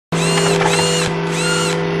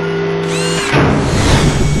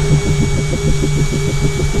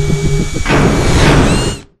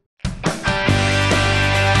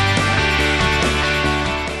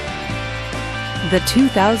the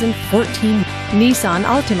 2014 Nissan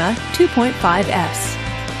Altima 2.5S.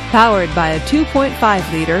 Powered by a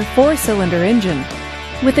 2.5-liter four-cylinder engine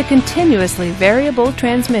with a continuously variable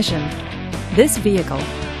transmission, this vehicle,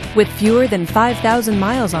 with fewer than 5,000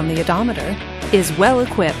 miles on the odometer, is well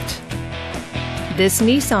equipped. This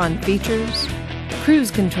Nissan features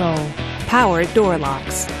cruise control, power door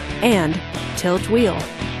locks, and tilt wheel.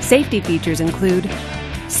 Safety features include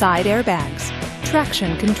side airbags,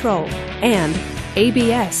 traction control, and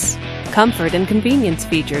ABS. Comfort and convenience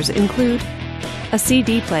features include a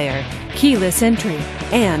CD player, keyless entry,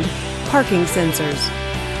 and parking sensors.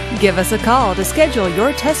 Give us a call to schedule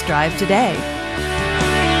your test drive today.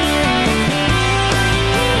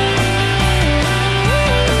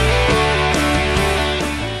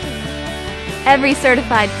 Every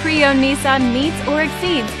certified pre-owned Nissan meets or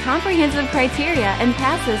exceeds comprehensive criteria and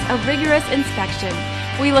passes a rigorous inspection.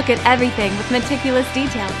 We look at everything with meticulous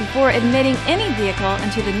detail before admitting any vehicle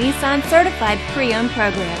into the Nissan Certified Pre-Owned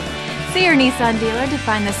program. See your Nissan dealer to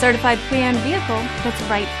find the certified pre-owned vehicle that's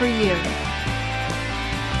right for you.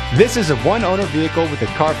 This is a one-owner vehicle with a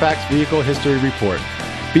Carfax Vehicle History Report.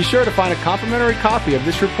 Be sure to find a complimentary copy of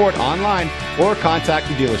this report online or contact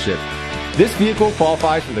the dealership. This vehicle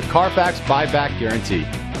qualifies for the Carfax buyback guarantee.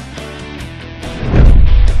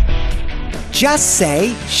 Just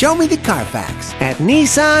say, "Show me the Carfax" at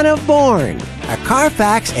Nissan of Bourne, a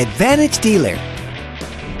Carfax Advantage dealer.